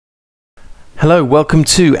Hello, welcome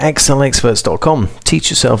to ExcelExperts.com.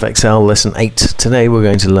 Teach Yourself Excel Lesson 8. Today we're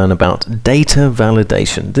going to learn about data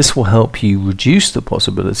validation. This will help you reduce the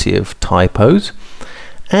possibility of typos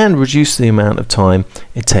and reduce the amount of time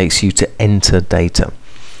it takes you to enter data.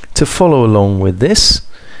 To follow along with this,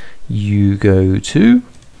 you go to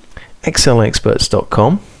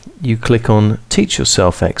ExcelExperts.com, you click on Teach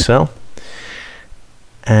Yourself Excel,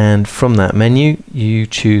 and from that menu you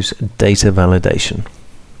choose Data Validation.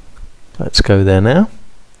 Let's go there now.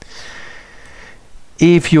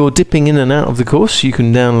 If you're dipping in and out of the course, you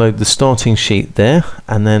can download the starting sheet there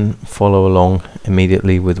and then follow along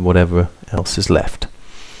immediately with whatever else is left.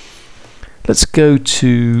 Let's go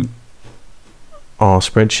to our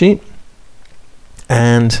spreadsheet,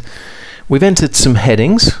 and we've entered some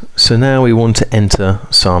headings, so now we want to enter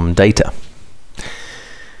some data.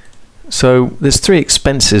 So there's 3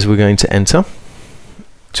 expenses we're going to enter.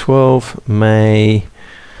 12 May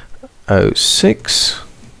 06,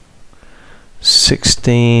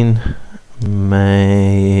 16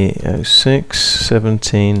 May 06,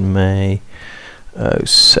 17 May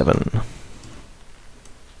 07,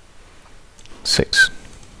 6.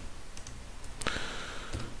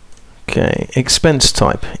 Okay, expense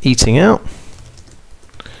type, eating out.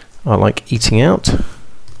 I like eating out.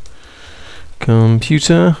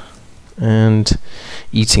 Computer and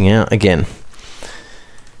eating out again.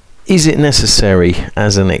 Is it necessary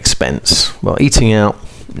as an expense? Well, eating out,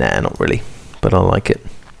 nah, not really, but I like it.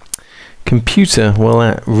 Computer, well,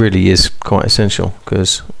 that really is quite essential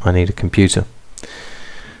because I need a computer.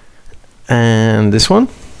 And this one?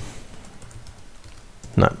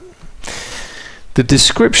 No. The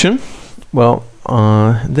description, well,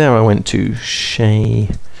 there I went to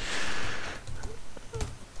Shay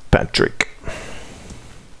Patrick.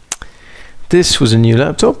 This was a new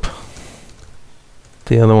laptop.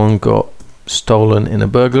 The other one got stolen in a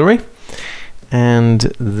burglary, and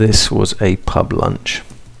this was a pub lunch.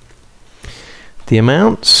 The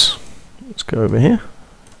amounts, let's go over here,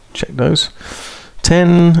 check those.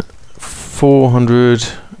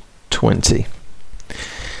 10,420.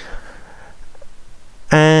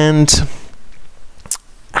 And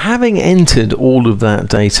having entered all of that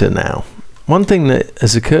data now, one thing that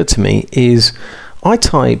has occurred to me is I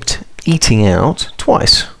typed eating out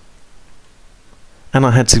twice, and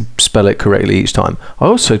I had to spell it correctly each time. I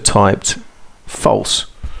also typed false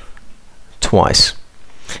twice.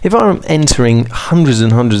 If I'm entering hundreds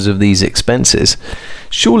and hundreds of these expenses,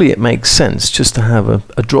 surely it makes sense just to have a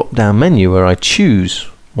drop-down menu where I choose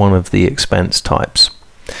one of the expense types.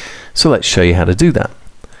 So let's show you how to do that.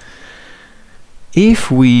 If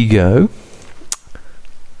we go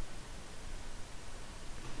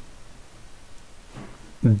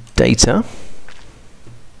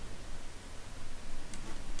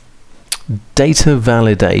Data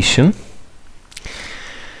Validation,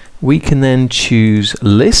 we can then choose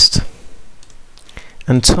List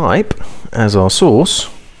and type as our source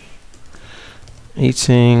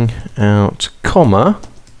eating out, comma,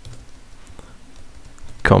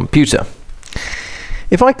 computer.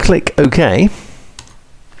 If I click OK,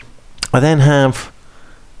 I then have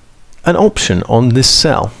an option on this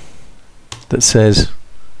cell that says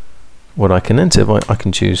what I can enter. I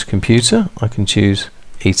can choose computer, I can choose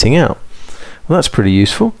eating out. Well, that's pretty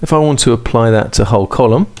useful. If I want to apply that to whole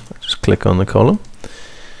column, just click on the column.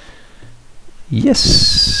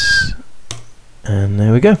 Yes, and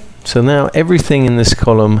there we go. So now everything in this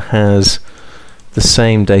column has the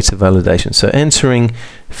same data validation. So entering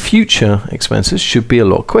future expenses should be a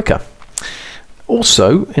lot quicker.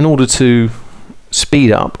 Also, in order to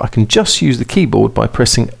speed up, I can just use the keyboard by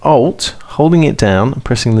pressing Alt, holding it down, and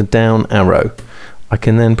pressing the down arrow. I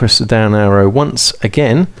can then press the down arrow once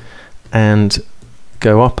again and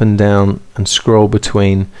go up and down and scroll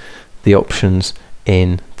between the options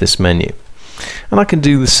in this menu. And I can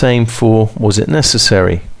do the same for was it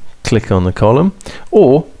necessary. Click on the column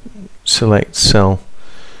or select cell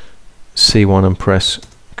C1 and press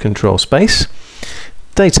Control Space.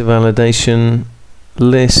 Data validation,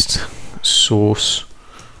 list, source,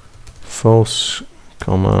 false,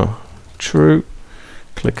 comma, true.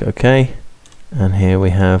 Click OK, and here we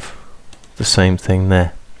have the same thing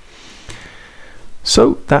there.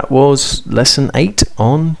 So that was lesson 8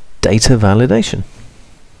 on data validation.